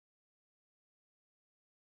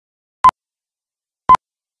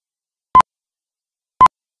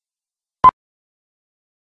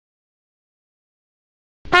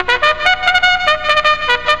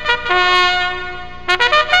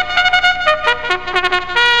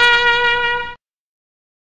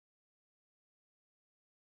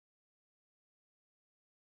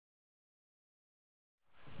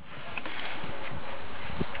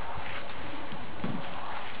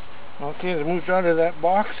Okay, it moves out of that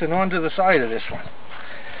box and onto the side of this one.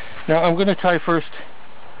 Now I'm going to try first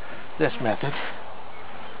this method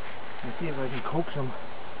and see if I can coax them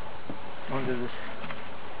onto this.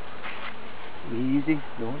 Easy,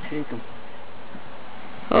 don't shake them.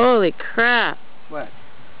 Holy crap! What?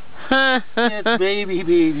 It's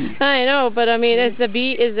baby. I know, but I mean, is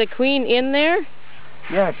the queen in there?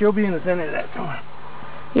 Yeah, she'll be in the center of that door.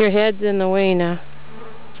 Your head's in the way now.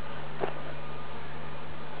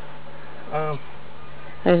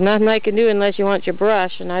 There's nothing I can do unless you want your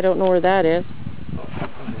brush, and I don't know where that is. I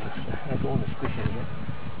don't want to squish it yet.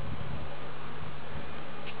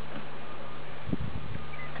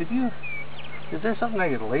 Could you? Is there something I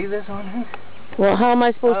could lay this on here? Well, how am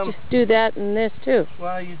I supposed to do that and this too?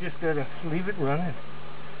 Well, you just gotta leave it running.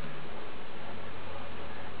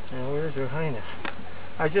 Now, where's Her Highness?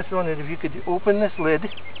 I just wondered if you could open this lid,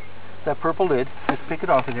 that purple lid, just pick it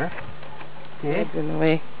off of there. Okay? Head's in the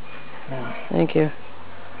way. Now. Thank you.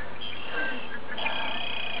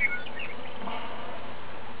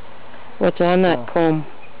 What's on that comb?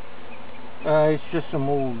 It's just some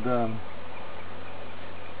old,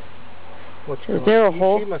 Is there a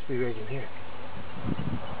hole? She must be right in here.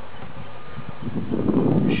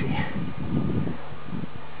 Where is she?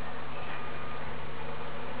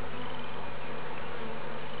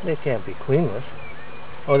 They can't be queenless.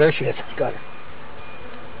 Oh, there she is. Got her.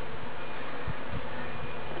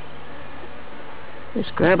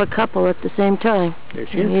 Just grab a couple at the same time. There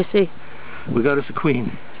she is. You see. We got us a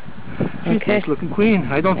queen. She's Okay. a nice looking queen.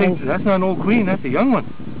 I don't think that's not an old queen. That's a young one.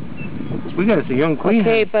 We got us a young queen.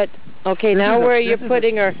 Okay, but now where are you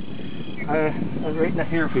putting her? Right now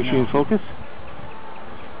here. Is she in focus?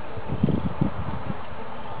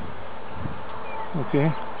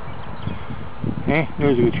 Okay. Okay,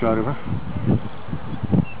 there's a good shot of her.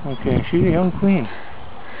 Okay, she's a young queen.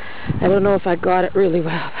 I don't know if I got it really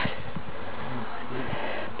well, but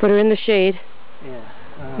put her in the shade. Yeah.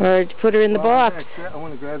 Or put her in the box. I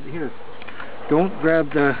want to grab it here. Don't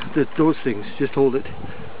grab those things. Just hold it.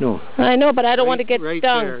 No. I know, but I don't want to get right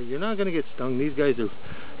stung. There. You're not going to get stung. These guys are.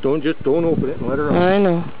 Don't open it and let her out. I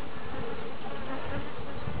know.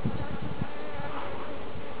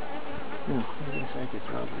 No, I guess I could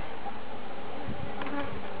probably.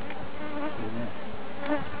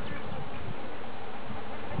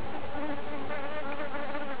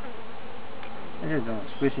 I just don't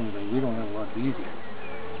squish anybody. We don't have a lot of easy.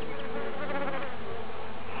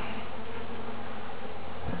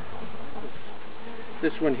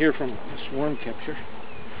 This one here from a swarm capture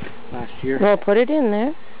last year. Well, put it in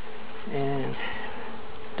there. And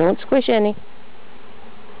don't squish any.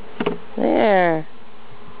 There.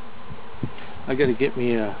 I got to get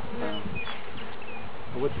me a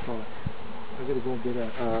what you call it? I got to go get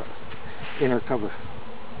a inner cover.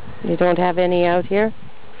 You don't have any out here?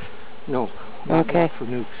 No. Okay. Not for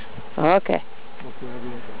nukes. Okay. Okay, I'll do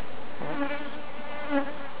it.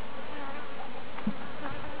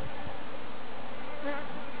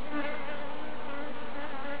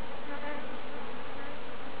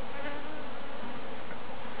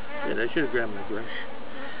 Good, I should have grabbed my brush.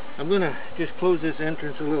 I'm going to just close this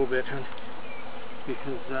entrance a little bit, honey,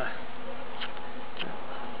 because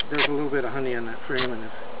there's a little bit of honey on that frame in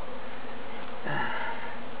it.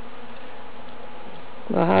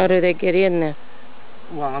 Well, how do they get in there?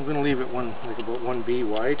 Well, I'm going to leave it about 1B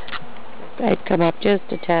wide. I'd come up just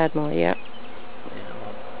a tad more, yeah.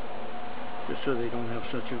 Just so they don't have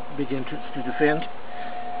such a big entrance to defend.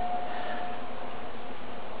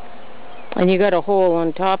 And you got a hole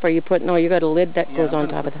on top, or you put, no, you got a lid that goes on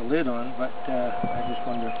top of it. Yeah, I'm going to put the lid on, but I just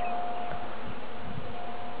wonder.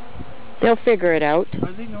 They'll figure it out.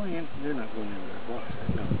 Are they going in? They're not going into that box,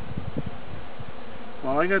 no.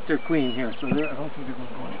 Well, I got their queen here, so I don't think they're going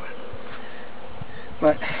to go anywhere.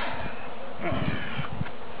 But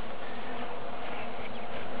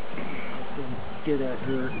let's get at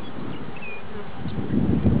her.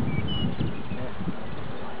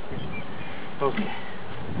 Okay.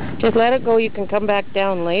 Just let it go. You can come back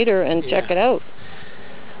down later and check it out.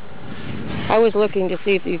 I was looking to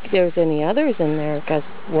see if there was any others in there, because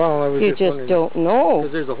you just don't know.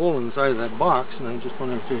 Because there's a hole inside of that box, and I'm just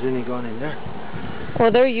wondering if there's any gone in there.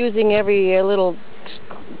 Well, they're using every little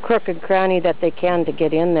crook and cranny that they can to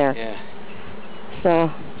get in there. Yeah. So.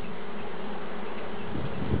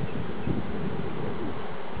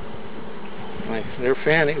 Like, they're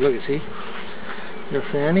fanning. Look, see? They're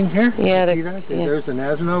fanning here. Yeah. See that? Yeah. There's the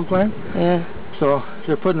nasonegal gland. Yeah. So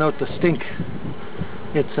they're putting out the stink.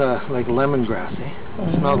 It's like lemongrass, eh?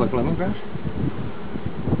 It smells like lemongrass.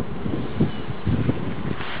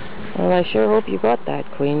 Well, I sure hope you got that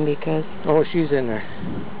queen, because... Oh, she's in there.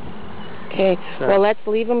 Okay, So, well, let's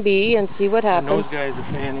leave them be and see what and happens. those guys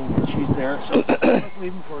are fanning and she's there, so let's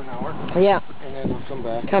leave them for an hour. Yeah. And then we'll come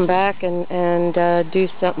back. Come back and do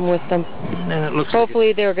something with them. And then it looks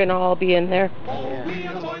Hopefully they're going to all be in there. Yeah. We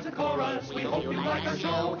are the boys of chorus. We hope you like our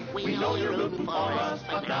show. We know you're rooting for us,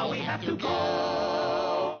 but now we have to go.